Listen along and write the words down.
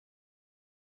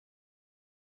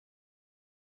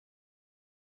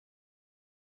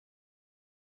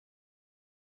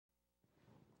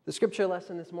The scripture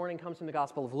lesson this morning comes from the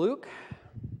Gospel of Luke.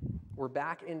 We're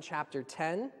back in chapter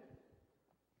 10,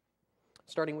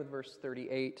 starting with verse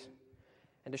 38,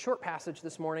 and a short passage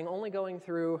this morning, only going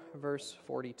through verse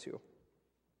 42.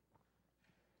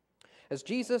 As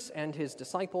Jesus and his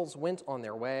disciples went on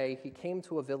their way, he came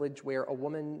to a village where a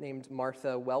woman named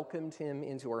Martha welcomed him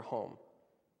into her home.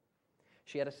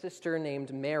 She had a sister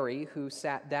named Mary who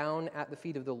sat down at the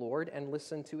feet of the Lord and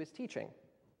listened to his teaching.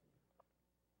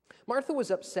 Martha was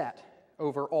upset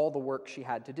over all the work she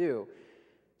had to do,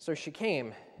 so she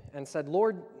came and said,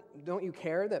 "Lord, don't you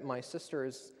care that my sister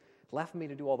has left me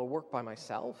to do all the work by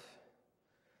myself?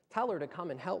 Tell her to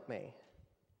come and help me."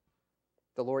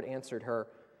 The Lord answered her,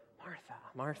 "Martha,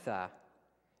 Martha,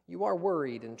 you are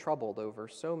worried and troubled over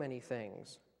so many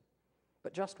things,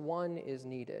 but just one is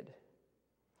needed.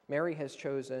 Mary has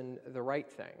chosen the right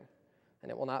thing,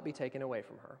 and it will not be taken away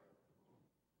from her."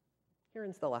 Here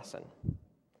ends the lesson.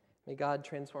 May God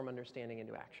transform understanding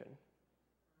into action.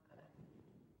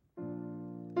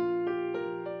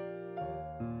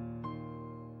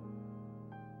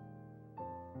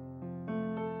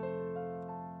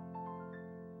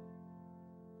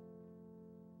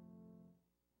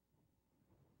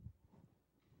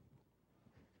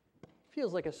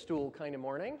 Feels like a stool kind of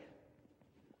morning.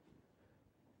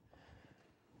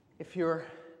 If you're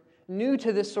new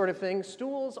to this sort of thing,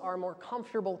 stools are more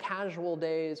comfortable, casual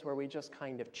days where we just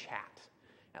kind of chat,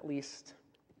 at least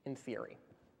in theory.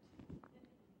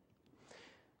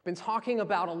 Been talking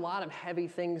about a lot of heavy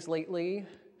things lately,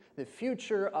 the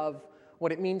future of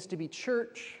what it means to be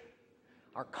church,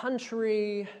 our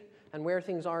country, and where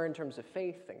things are in terms of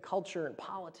faith and culture and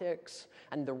politics,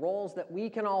 and the roles that we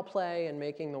can all play in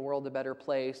making the world a better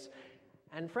place.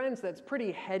 And friends, that's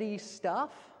pretty heady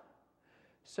stuff.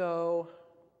 So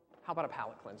how about a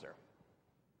palate cleanser?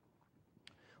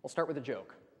 We'll start with a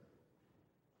joke.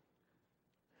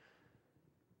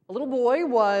 A little boy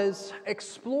was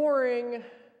exploring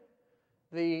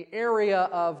the area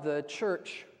of the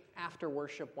church after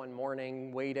worship one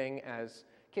morning, waiting, as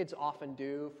kids often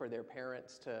do, for their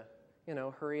parents to,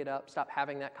 hurry it up, stop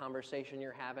having that conversation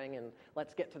you're having, and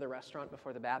let's get to the restaurant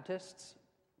before the Baptists.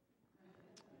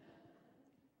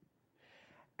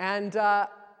 And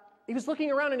he was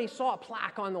looking around and he saw a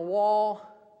plaque on the wall,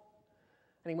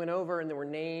 and he went over and there were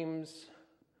names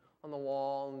on the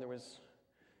wall, and there was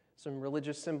some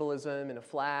religious symbolism and a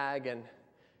flag, and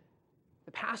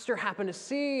the pastor happened to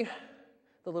see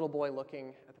the little boy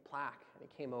looking at the plaque, and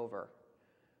he came over.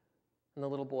 And the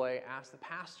little boy asked the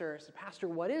pastor, he said, "Pastor,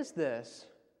 what is this?"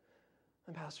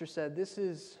 And the pastor said,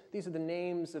 these are the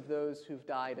names of those who've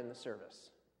died in the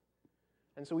service.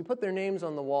 And so we put their names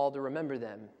on the wall to remember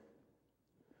them.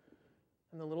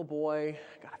 And the little boy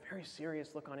got a very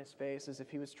serious look on his face, as if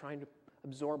he was trying to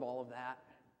absorb all of that.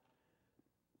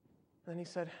 And he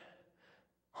said,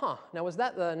 now was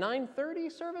that the 9:30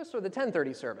 service or the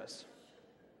 10:30 service?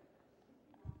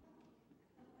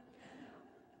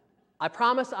 I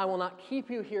promise I will not keep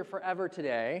you here forever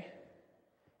today,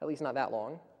 at least not that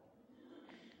long.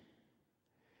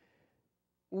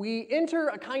 We enter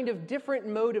a kind of different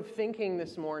mode of thinking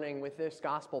this morning with this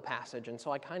gospel passage, and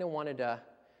so I kind of wanted to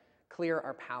clear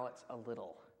our palates a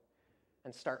little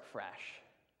and start fresh.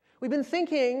 We've been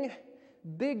thinking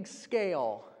big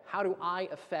scale. How do I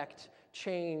affect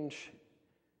change?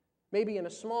 Maybe in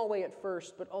a small way at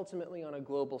first, but ultimately on a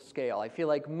global scale. I feel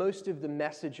like most of the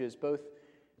messages, both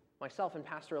myself and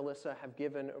Pastor Alyssa have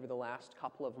given over the last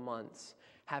couple of months,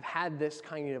 have had this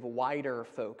kind of wider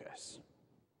focus.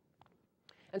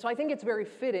 And so I think it's very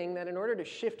fitting that in order to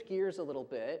shift gears a little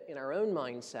bit in our own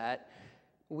mindset,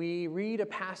 we read a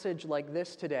passage like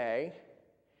this today,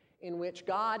 in which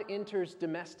God enters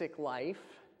domestic life,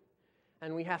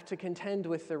 and we have to contend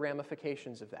with the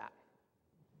ramifications of that.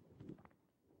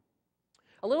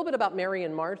 A little bit about Mary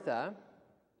and Martha.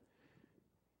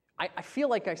 I feel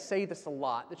like I say this a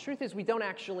lot. The truth is we don't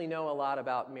actually know a lot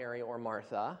about Mary or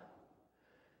Martha.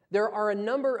 There are a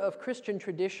number of Christian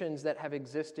traditions that have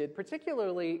existed,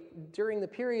 particularly during the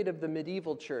period of the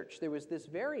medieval church. There was this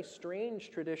very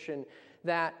strange tradition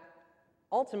that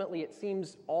ultimately, it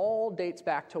seems, all dates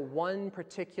back to one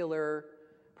particular,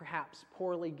 perhaps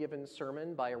poorly given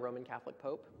sermon by a Roman Catholic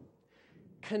pope,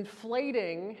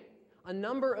 conflating a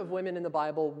number of women in the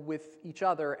Bible with each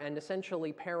other and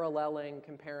essentially paralleling,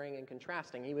 comparing, and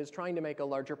contrasting. He was trying to make a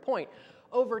larger point.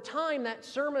 Over time, that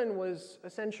sermon was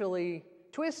essentially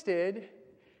twisted,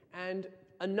 and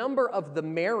a number of the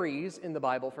Marys in the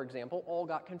Bible, for example, all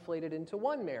got conflated into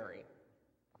one Mary.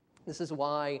 This is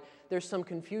why there's some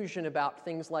confusion about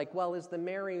things like, well, is the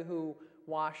Mary who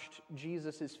washed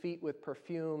Jesus' feet with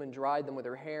perfume and dried them with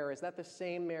her hair? Is that the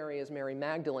same Mary as Mary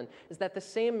Magdalene? Is that the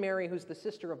same Mary who's the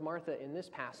sister of Martha in this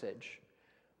passage?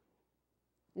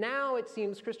 Now it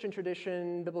seems Christian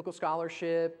tradition, biblical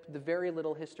scholarship, the very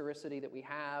little historicity that we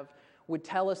have would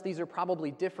tell us these are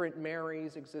probably different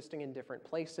Marys existing in different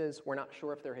places. We're not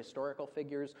sure if they're historical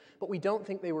figures, but we don't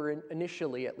think they were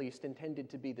initially, at least, intended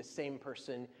to be the same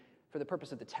person for the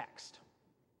purpose of the text.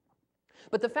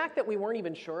 But the fact that we weren't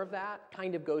even sure of that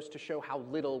kind of goes to show how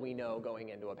little we know going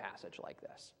into a passage like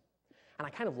this. And I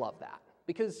kind of love that,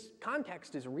 because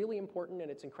context is really important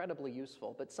and it's incredibly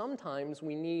useful, but sometimes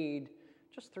we need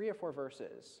just 3 or 4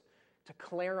 verses to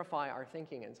clarify our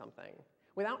thinking in something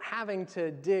without having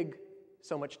to dig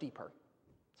so much deeper.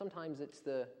 Sometimes it's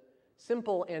the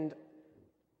simple and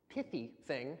pithy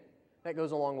thing that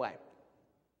goes a long way.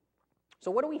 So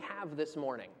what do we have this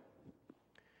morning?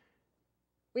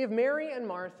 We have Mary and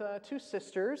Martha, 2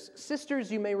 sisters.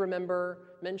 Sisters, you may remember,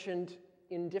 mentioned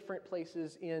in different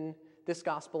places in this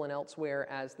gospel and elsewhere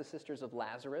as the sisters of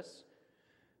Lazarus,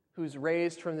 who's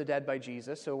raised from the dead by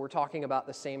Jesus. So we're talking about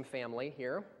the same family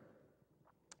here.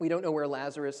 We don't know where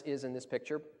Lazarus is in this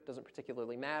picture. Doesn't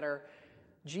particularly matter.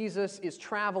 Jesus is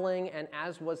traveling, and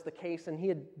as was the case, and he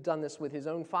had done this with his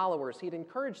own followers, he had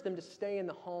encouraged them to stay in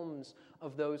the homes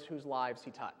of those whose lives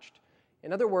he touched.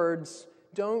 In other words,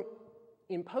 don't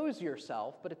impose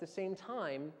yourself, but at the same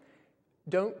time,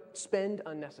 don't spend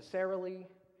unnecessarily.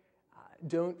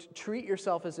 Don't treat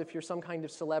yourself as if you're some kind of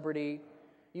celebrity.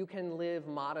 You can live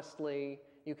modestly.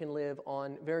 You can live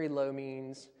on very low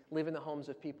means, live in the homes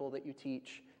of people that you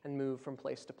teach, and move from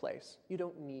place to place. You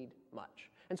don't need much.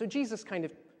 And so Jesus, kind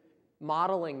of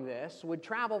modeling this, would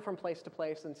travel from place to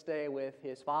place and stay with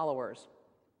his followers.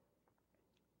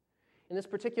 In this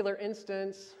particular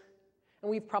instance, and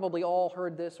we've probably all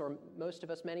heard this, or most of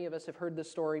us, many of us have heard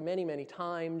this story many, many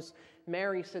times.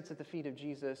 Mary sits at the feet of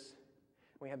Jesus.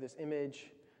 We have this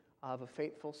image of a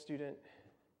faithful student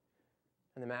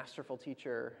and the masterful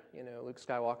teacher, Luke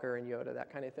Skywalker and Yoda,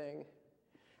 that kind of thing.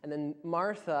 And then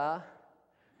Martha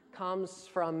comes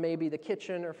from maybe the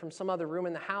kitchen or from some other room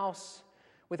in the house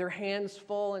with her hands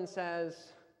full and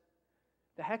says,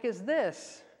 "The heck is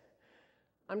this?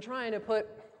 I'm trying to put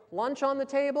lunch on the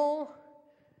table,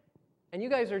 and you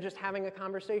guys are just having a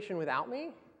conversation without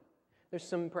me?" There's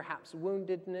some perhaps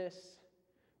woundedness.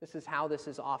 This is how this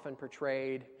is often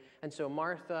portrayed. And so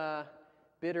Martha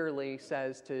bitterly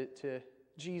says to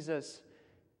Jesus,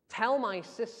 tell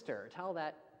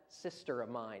that sister of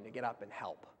mine to get up and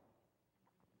help.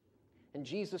 And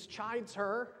Jesus chides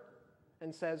her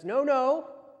and says, no,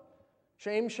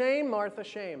 shame, shame, Martha,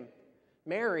 shame.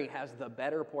 Mary has the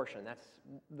better portion. That's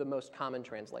the most common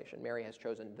translation. Mary has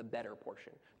chosen the better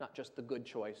portion, not just the good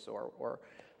choice or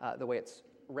the way it's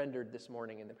rendered this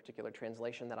morning in the particular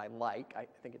translation that I like. I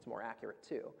think it's more accurate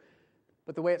too.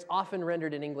 But the way it's often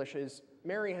rendered in English is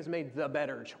Mary has made the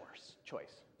better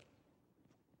choice.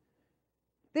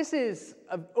 This is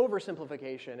an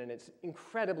oversimplification, and it's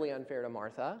incredibly unfair to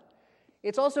Martha.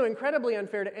 It's also incredibly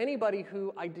unfair to anybody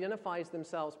who identifies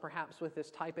themselves perhaps with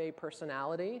this type A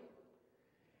personality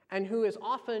and who has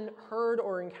often heard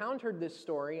or encountered this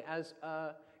story as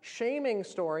a shaming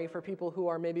story for people who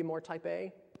are maybe more type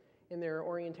A in their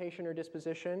orientation or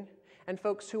disposition, and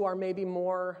folks who are maybe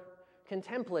more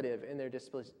contemplative in their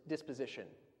disposition.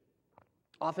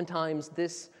 Oftentimes,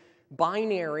 this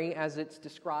binary, as it's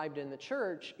described in the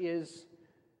church, is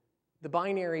the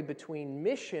binary between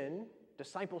mission,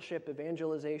 discipleship,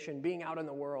 evangelization, being out in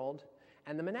the world,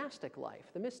 and the monastic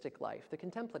life, the mystic life, the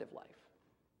contemplative life.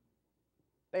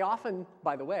 They often,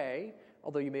 by the way,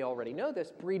 although you may already know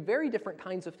this, breed very different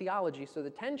kinds of theology, so the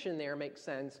tension there makes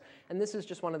sense, and this is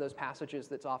just one of those passages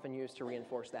that's often used to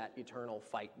reinforce that eternal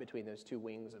fight between those two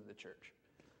wings of the church.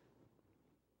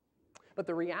 But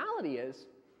the reality is,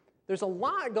 there's a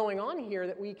lot going on here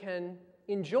that we can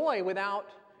enjoy without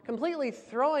completely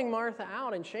throwing Martha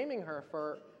out and shaming her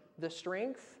for the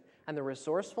strength and the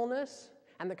resourcefulness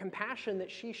and the compassion that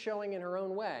she's showing in her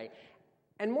own way.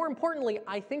 And more importantly,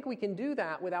 I think we can do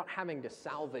that without having to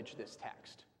salvage this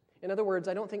text. In other words,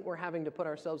 I don't think we're having to put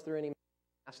ourselves through any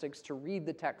gymnastics to read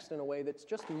the text in a way that's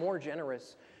just more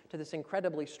generous to this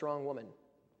incredibly strong woman.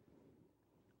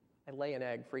 I lay an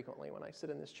egg frequently when I sit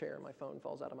in this chair and my phone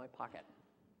falls out of my pocket.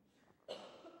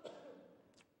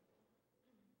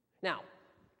 Now,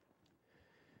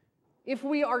 if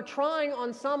we are trying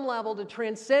on some level to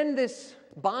transcend this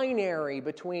binary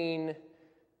between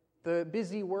the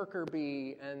busy worker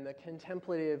bee and the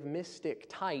contemplative mystic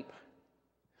type,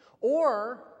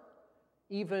 or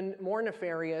even more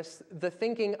nefarious, the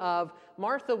thinking of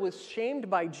Martha was shamed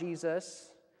by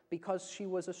Jesus because she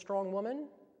was a strong woman,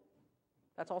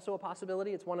 That's also a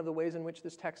possibility. It's one of the ways in which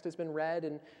this text has been read.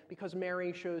 And because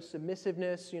Mary shows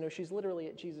submissiveness, she's literally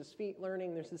at Jesus' feet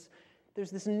learning.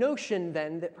 There's this notion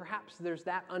then that perhaps there's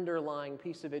that underlying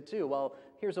piece of it too. Well,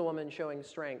 here's a woman showing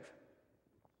strength.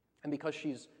 And because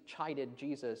she's chided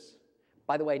Jesus,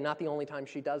 by the way, not the only time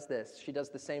she does this. She does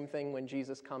the same thing when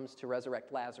Jesus comes to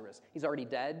resurrect Lazarus. He's already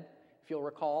dead, if you'll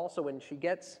recall. So when she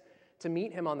gets to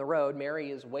meet him on the road, Mary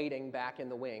is waiting back in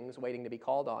the wings, waiting to be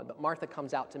called on. But Martha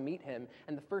comes out to meet him,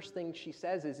 and the first thing she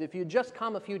says is, if you'd just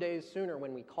come a few days sooner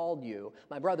when we called you,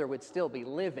 my brother would still be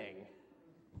living.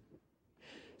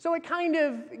 So it kind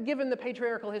of, given the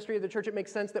patriarchal history of the church, it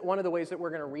makes sense that one of the ways that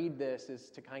we're going to read this is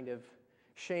to kind of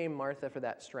shame Martha for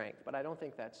that strength. But I don't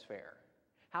think that's fair.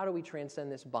 How do we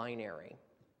transcend this binary?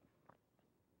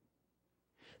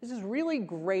 This is really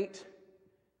great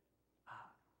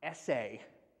essay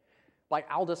by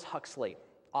Aldous Huxley,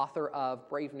 author of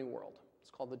Brave New World.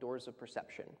 It's called The Doors of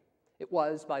Perception. It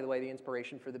was, by the way, the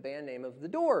inspiration for the band name of The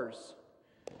Doors.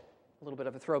 A little bit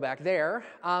of a throwback there.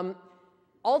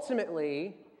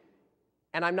 Ultimately,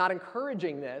 and I'm not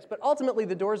encouraging this, but ultimately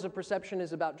The Doors of Perception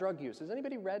is about drug use. Has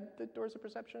anybody read The Doors of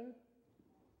Perception?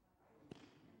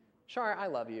 Shar, I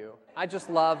love you. I just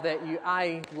love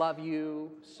I love you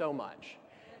so much.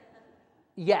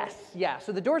 Yes, yeah.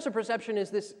 So The Doors of Perception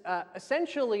is this,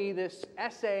 essentially this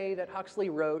essay that Huxley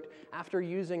wrote after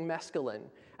using mescaline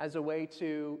as a way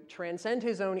to transcend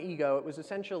his own ego. It was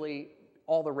essentially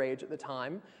all the rage at the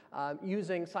time,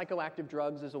 using psychoactive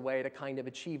drugs as a way to kind of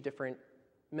achieve different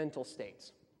mental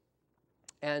states.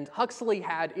 And Huxley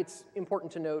had, it's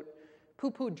important to note,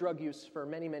 poo-pooed drug use for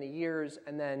many, many years,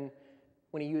 and then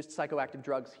when he used psychoactive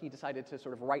drugs, he decided to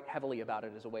sort of write heavily about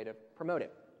it as a way to promote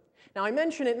it. Now, I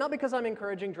mention it not because I'm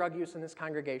encouraging drug use in this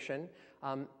congregation.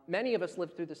 Many of us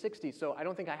lived through the 60s, so I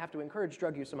don't think I have to encourage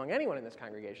drug use among anyone in this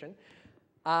congregation.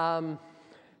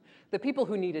 The people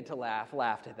who needed to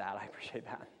laughed at that. I appreciate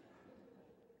that.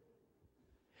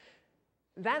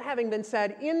 That having been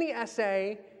said, in the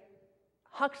essay,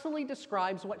 Huxley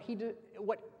describes what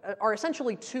are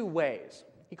essentially two ways.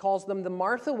 He calls them the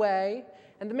Martha way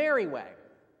and the Mary way.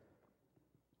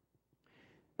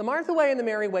 The Martha way and the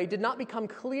Mary way did not become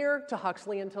clear to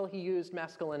Huxley until he used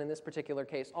mescaline in this particular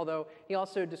case, although he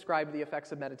also described the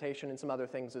effects of meditation and some other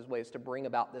things as ways to bring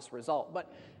about this result.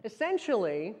 But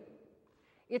essentially,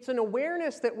 it's an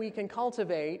awareness that we can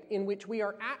cultivate in which we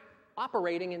are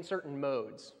operating in certain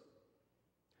modes.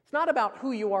 It's not about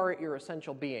who you are at your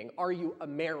essential being. Are you a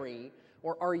Mary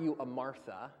or are you a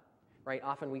Martha? Right?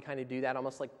 Often we kind of do that,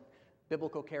 almost like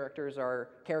biblical characters are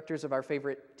characters of our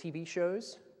favorite TV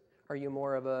shows. Are you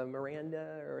more of a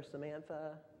Miranda or a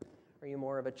Samantha? Are you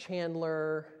more of a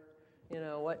Chandler? You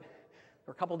know what? There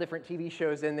are a couple different TV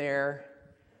shows in there.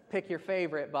 Pick your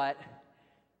favorite, but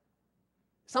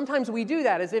sometimes we do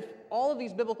that as if all of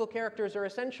these biblical characters are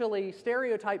essentially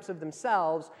stereotypes of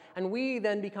themselves, and we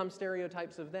then become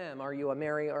stereotypes of them. Are you a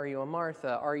Mary? Are you a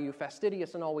Martha? Are you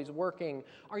fastidious and always working?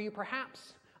 Are you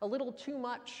perhaps a little too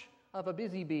much of a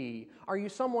busy bee? Are you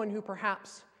someone who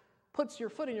perhaps puts your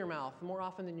foot in your mouth more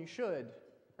often than you should?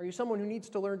 Are you someone who needs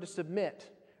to learn to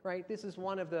submit? Right? This is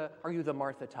one of the, are you the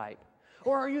Martha type?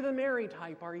 Or are you the Mary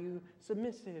type? Are you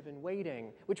submissive and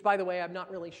waiting? Which, by the way, I'm not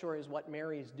really sure is what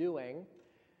Mary's doing.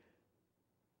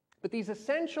 But these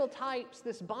essential types,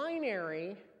 this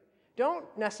binary, don't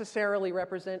necessarily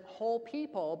represent whole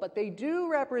people, but they do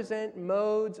represent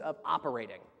modes of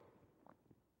operating.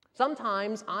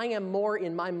 Sometimes I am more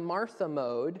in my Martha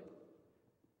mode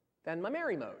than my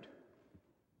Mary mode.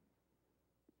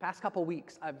 Past couple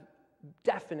weeks, I've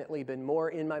definitely been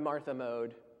more in my Martha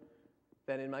mode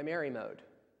than in my Mary mode.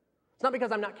 It's not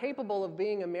because I'm not capable of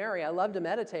being a Mary. I love to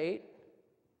meditate,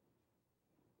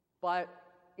 but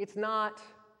it's not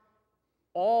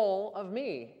all of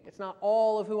me. It's not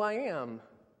all of who I am.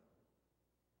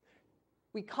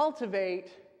 We cultivate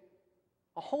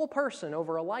a whole person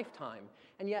over a lifetime,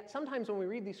 and yet sometimes when we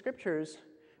read these scriptures,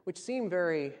 which seem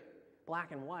very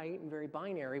black and white and very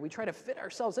binary, we try to fit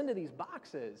ourselves into these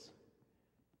boxes.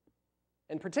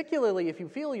 And particularly if you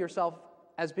feel yourself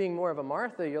as being more of a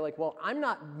Martha, you're like, well, I'm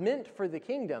not meant for the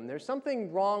kingdom. There's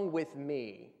something wrong with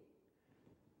me.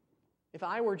 If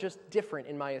I were just different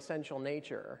in my essential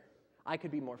nature, I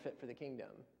could be more fit for the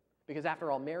kingdom. Because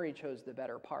after all, Mary chose the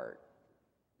better part.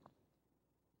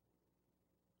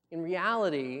 In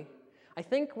reality, I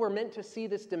think we're meant to see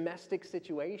this domestic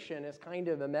situation as kind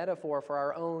of a metaphor for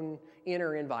our own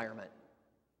inner environment.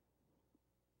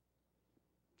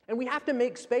 And we have to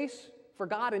make space for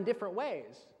God in different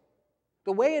ways.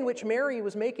 The way in which Mary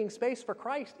was making space for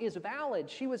Christ is valid.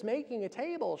 She was making a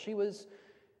table. She was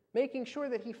making sure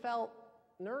that he felt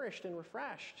nourished and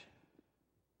refreshed.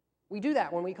 We do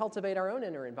that when we cultivate our own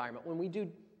inner environment, when we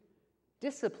do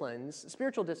disciplines,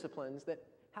 spiritual disciplines that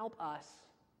help us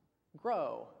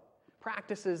grow,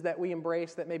 practices that we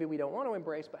embrace that maybe we don't want to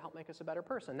embrace but help make us a better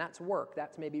person. That's work.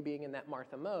 That's maybe being in that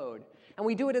Martha mode. And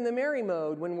we do it in the Mary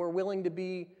mode when we're willing to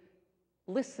be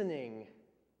listening,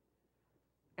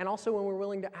 and also when we're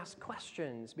willing to ask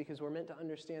questions, because we're meant to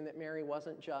understand that Mary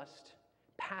wasn't just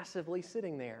passively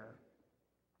sitting there.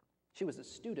 She was a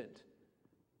student.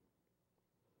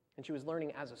 And she was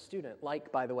learning as a student,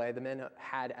 like, by the way, the men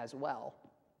had as well.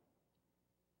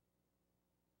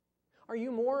 Are you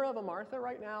more of a Martha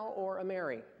right now or a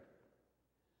Mary?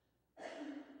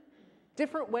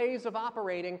 Different ways of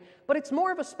operating, but it's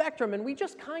more of a spectrum, and we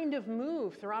just kind of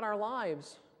move throughout our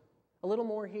lives. A little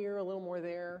more here, a little more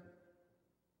there.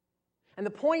 And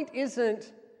the point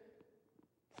isn't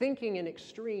thinking in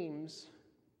extremes.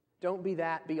 Don't be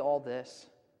that, be all this.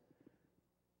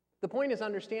 The point is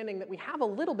understanding that we have a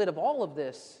little bit of all of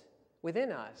this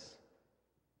within us.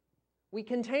 We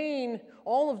contain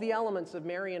all of the elements of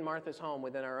Mary and Martha's home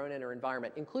within our own inner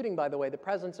environment, including, by the way, the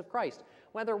presence of Christ,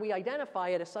 whether we identify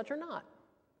it as such or not.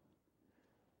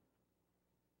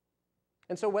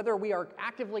 And so whether we are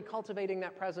actively cultivating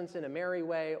that presence in a Mary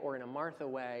way or in a Martha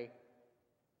way,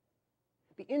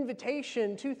 the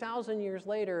invitation 2,000 years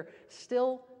later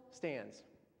still stands.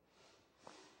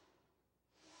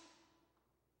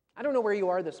 I don't know where you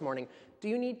are this morning. Do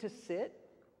you need to sit?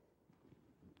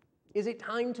 Is it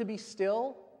time to be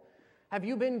still? Have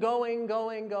you been going,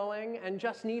 and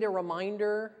just need a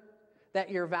reminder that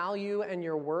your value and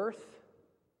your worth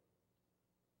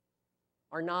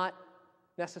are not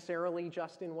necessarily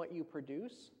just in what you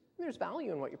produce? There's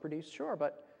value in what you produce, sure,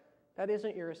 but that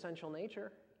isn't your essential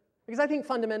nature. Because I think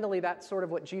fundamentally that's sort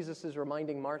of what Jesus is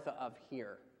reminding Martha of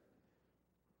here.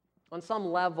 On some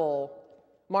level,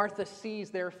 Martha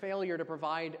sees their failure to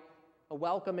provide a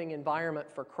welcoming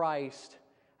environment for Christ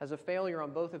as a failure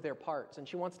on both of their parts, and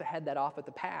she wants to head that off at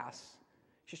the pass.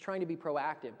 She's trying to be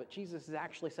proactive, but Jesus is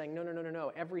actually saying,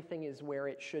 no, everything is where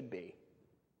it should be.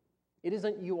 It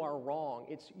isn't you are wrong,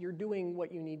 it's you're doing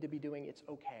what you need to be doing, it's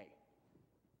okay.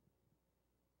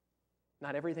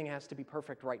 Not everything has to be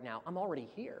perfect right now. I'm already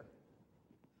here.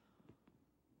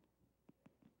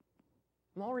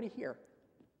 I'm already here.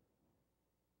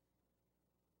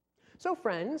 So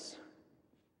friends,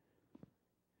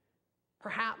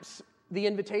 perhaps the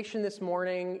invitation this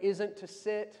morning isn't to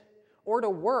sit or to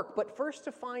work, but first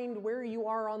to find where you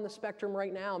are on the spectrum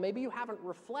right now. Maybe you haven't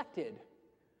reflected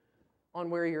on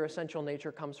where your essential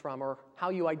nature comes from or how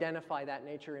you identify that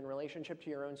nature in relationship to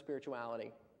your own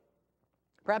spirituality.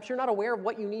 Perhaps you're not aware of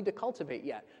what you need to cultivate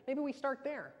yet. Maybe we start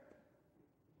there.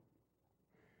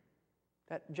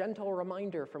 That gentle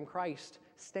reminder from Christ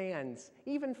stands,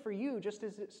 even for you, just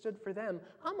as it stood for them.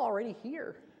 I'm already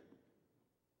here.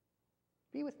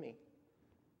 Be with me.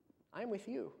 I'm with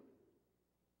you.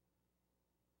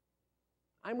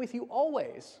 I'm with you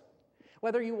always.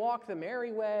 Whether you walk the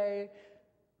Mary way,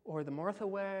 or the Martha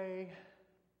way,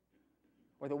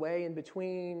 or the way in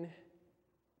between,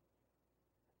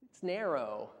 it's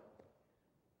narrow,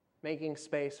 making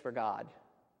space for God.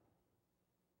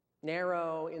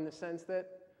 Narrow in the sense that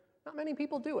not many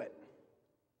people do it.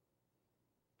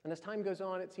 And as time goes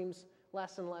on, it seems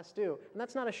less and less do. And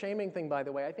that's not a shaming thing, by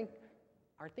the way. I think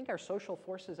our social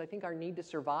forces, I think our need to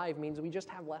survive means we just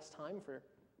have less time for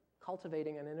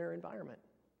cultivating an inner environment.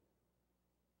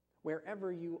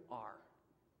 Wherever you are,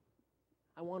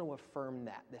 I want to affirm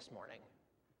that this morning.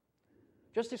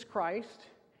 Just as Christ,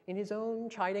 in his own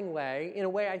chiding way, in a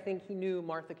way I think he knew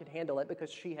Martha could handle it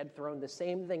because she had thrown the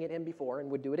same thing at him before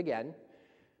and would do it again.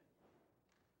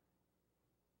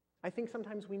 I think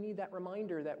sometimes we need that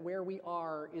reminder that where we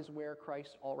are is where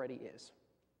Christ already is.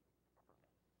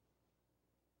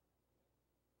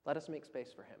 Let us make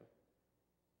space for him.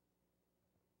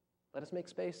 Let us make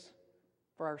space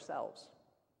for ourselves,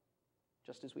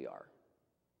 just as we are,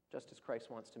 just as Christ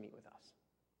wants to meet with us.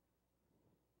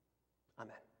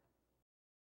 Amen.